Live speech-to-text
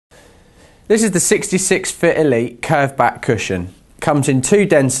This is the 66 Fit Elite curved back cushion. Comes in two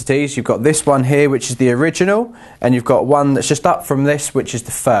densities. You've got this one here, which is the original, and you've got one that's just up from this, which is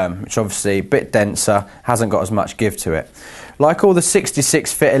the firm, which obviously a bit denser, hasn't got as much give to it. Like all the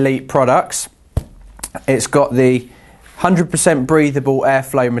 66 Fit Elite products, it's got the 100% breathable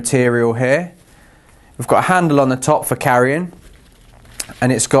airflow material here. We've got a handle on the top for carrying,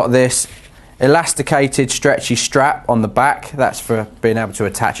 and it's got this elasticated stretchy strap on the back. That's for being able to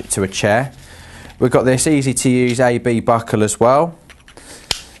attach it to a chair. We've got this easy to use AB buckle as well.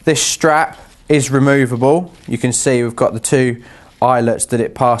 This strap is removable. You can see we've got the two eyelets that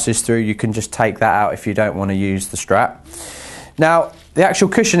it passes through. You can just take that out if you don't want to use the strap. Now, the actual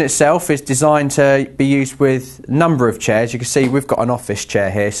cushion itself is designed to be used with a number of chairs. You can see we've got an office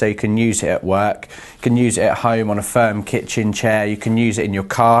chair here, so you can use it at work. You can use it at home on a firm kitchen chair. You can use it in your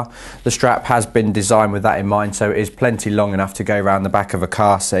car. The strap has been designed with that in mind, so it is plenty long enough to go around the back of a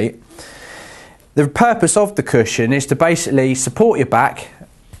car seat. The purpose of the cushion is to basically support your back,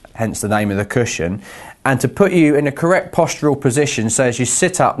 hence the name of the cushion, and to put you in a correct postural position so as you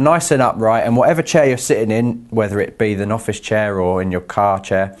sit up nice and upright, and whatever chair you're sitting in, whether it be an office chair or in your car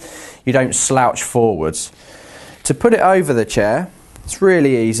chair, you don't slouch forwards. To put it over the chair, it's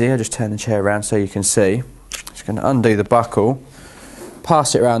really easy. I'll just turn the chair around so you can see. Just going to undo the buckle,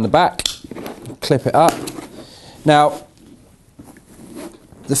 pass it around the back, clip it up. Now,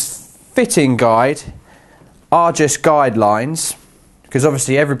 the fitting guide are just guidelines, because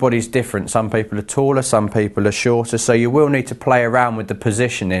obviously everybody's different. Some people are taller, some people are shorter, so you will need to play around with the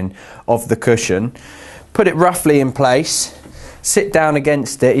positioning of the cushion. Put it roughly in place, sit down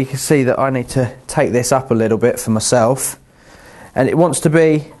against it. You can see that I need to take this up a little bit for myself, and it wants to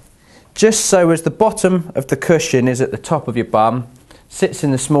be just so as the bottom of the cushion is at the top of your bum, sits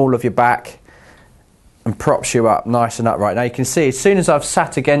in the small of your back, and props you up nice and upright. Now you can see as soon as I've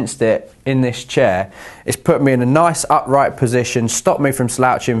sat against it in this chair, it's put me in a nice upright position, stopped me from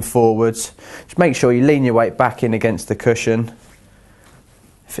slouching forwards. Just make sure you lean your weight back in against the cushion.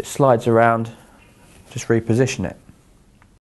 If it slides around, just reposition it.